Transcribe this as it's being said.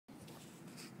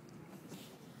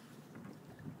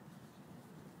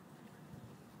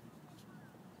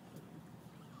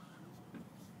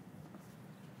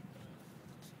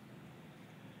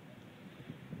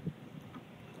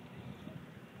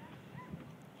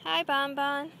Hi, Bon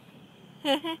Bon.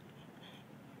 You can really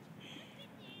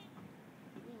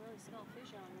smell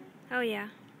fish out here. Oh, yeah.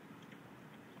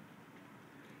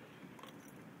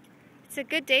 It's a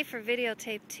good day for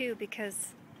videotape, too,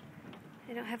 because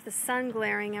I don't have the sun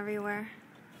glaring everywhere.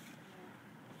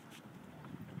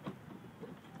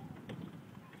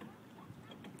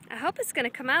 I hope it's going to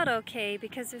come out okay,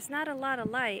 because there's not a lot of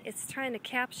light. It's trying to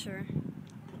capture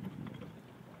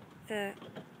the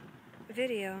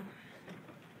video.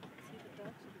 See the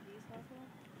ducks or the geese out there?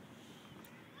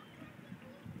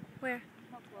 Where?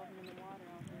 Couple of them in the water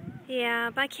out there.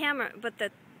 Yeah, my camera, but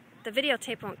the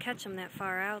videotape won't catch them that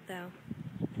far out, though.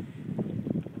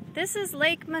 This is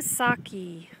Lake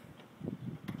Masaki.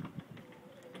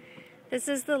 This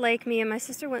is the lake me and my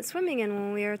sister went swimming in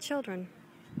when we were children.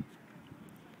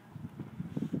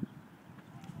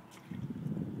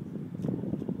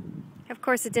 Of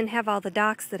course, it didn't have all the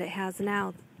docks that it has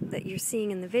now that you're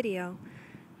seeing in the video.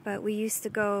 But we used to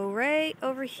go right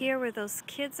over here where those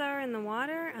kids are in the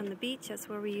water on the beach. That's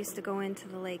where we used to go into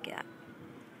the lake at.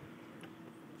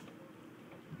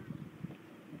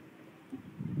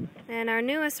 And our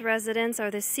newest residents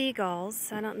are the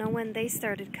seagulls. I don't know when they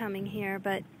started coming here,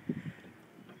 but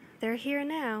they're here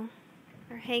now.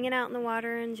 They're hanging out in the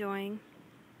water, enjoying.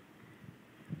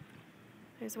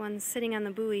 There's one sitting on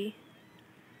the buoy,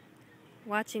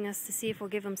 watching us to see if we'll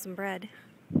give them some bread.